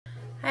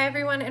Hi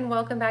everyone and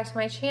welcome back to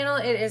my channel.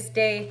 It is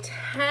day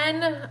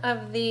 10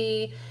 of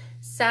the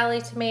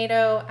Sallie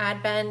tomato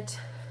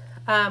advent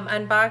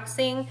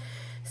unboxing.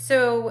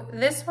 So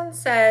this one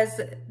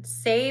says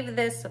save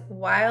this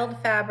wild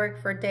fabric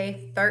for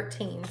day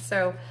 13.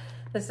 So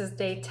this is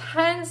day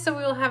 10, so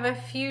we will have a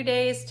few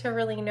days to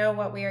really know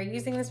what we are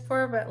using this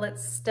for, but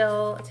let's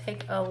still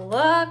take a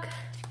look.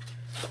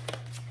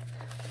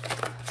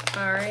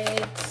 All right,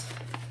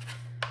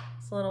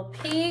 it's a little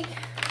peek.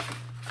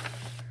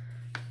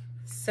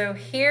 So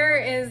here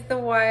is the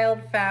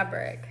wild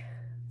fabric.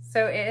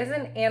 So it is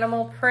an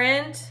animal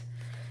print.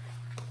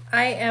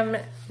 I am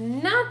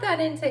not that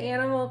into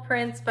animal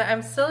prints, but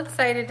I'm still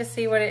excited to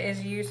see what it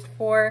is used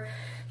for.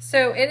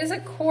 So it is a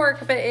cork,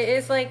 but it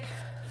is like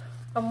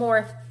a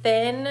more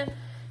thin.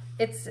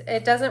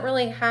 It doesn't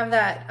really have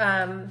that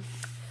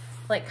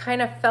like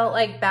kind of felt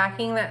like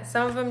backing that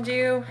some of them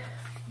do,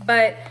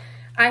 but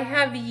I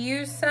have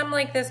used some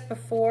like this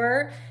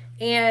before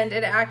and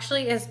it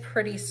actually is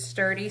pretty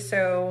sturdy.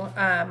 So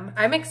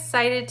I'm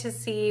excited to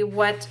see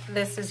what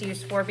this is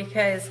used for,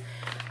 because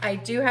I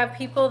do have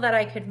people that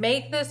I could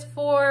make this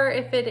for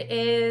if it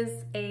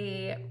is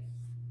a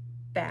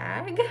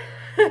bag.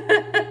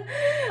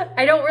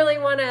 I don't really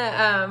want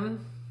to,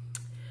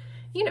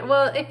 you know,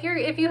 well, if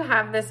you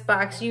have this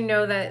box, you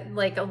know that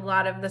like a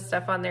lot of the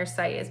stuff on their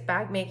site is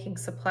bag making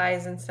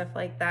supplies and stuff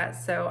like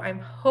that. So I'm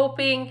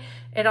hoping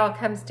it all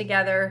comes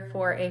together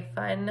for a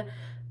fun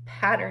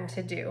pattern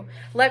to do.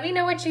 Let me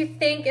know what you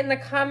think in the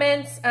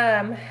comments.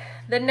 The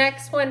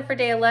next one for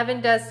day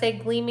 11 does say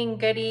gleaming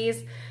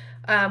goodies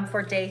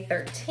for day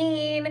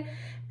 13.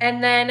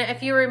 And then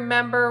if you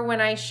remember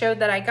when I showed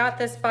that I got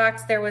this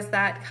box, there was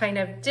that kind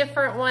of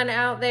different one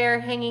out there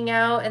hanging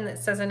out, and it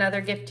says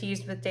another gift to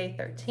use with day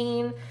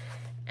 13.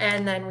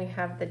 And then we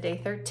have the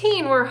day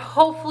 13 where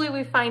hopefully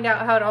we find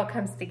out how it all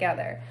comes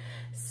together.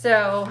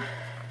 So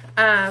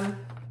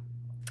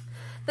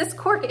this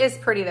cork is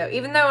pretty though,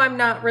 even though I'm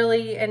not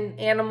really an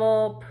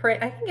animal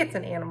print. I think it's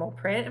an animal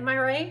print, am I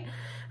right?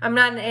 I'm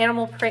not an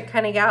animal print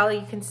kind of gal.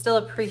 You can still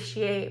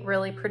appreciate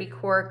really pretty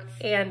cork,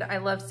 and I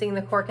love seeing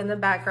the cork in the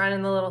background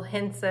and the little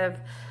hints of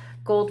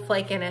gold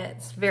flake in it.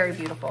 It's very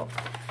beautiful.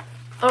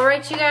 All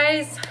right, you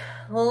guys,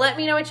 let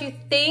me know what you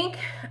think.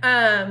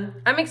 I'm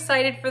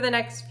excited for the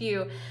next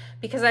few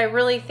because I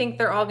really think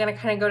they're all gonna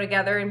kind of go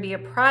together and be a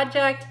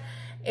project,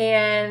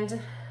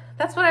 and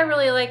that's what I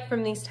really like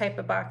from these type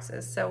of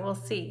boxes, so we'll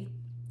see.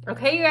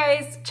 Okay, you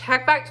guys,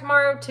 check back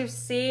tomorrow to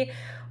see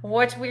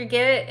what we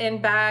get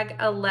in bag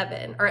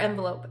 11, or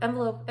envelope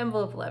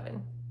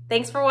 11.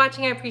 Thanks for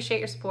watching. I appreciate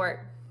your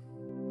support.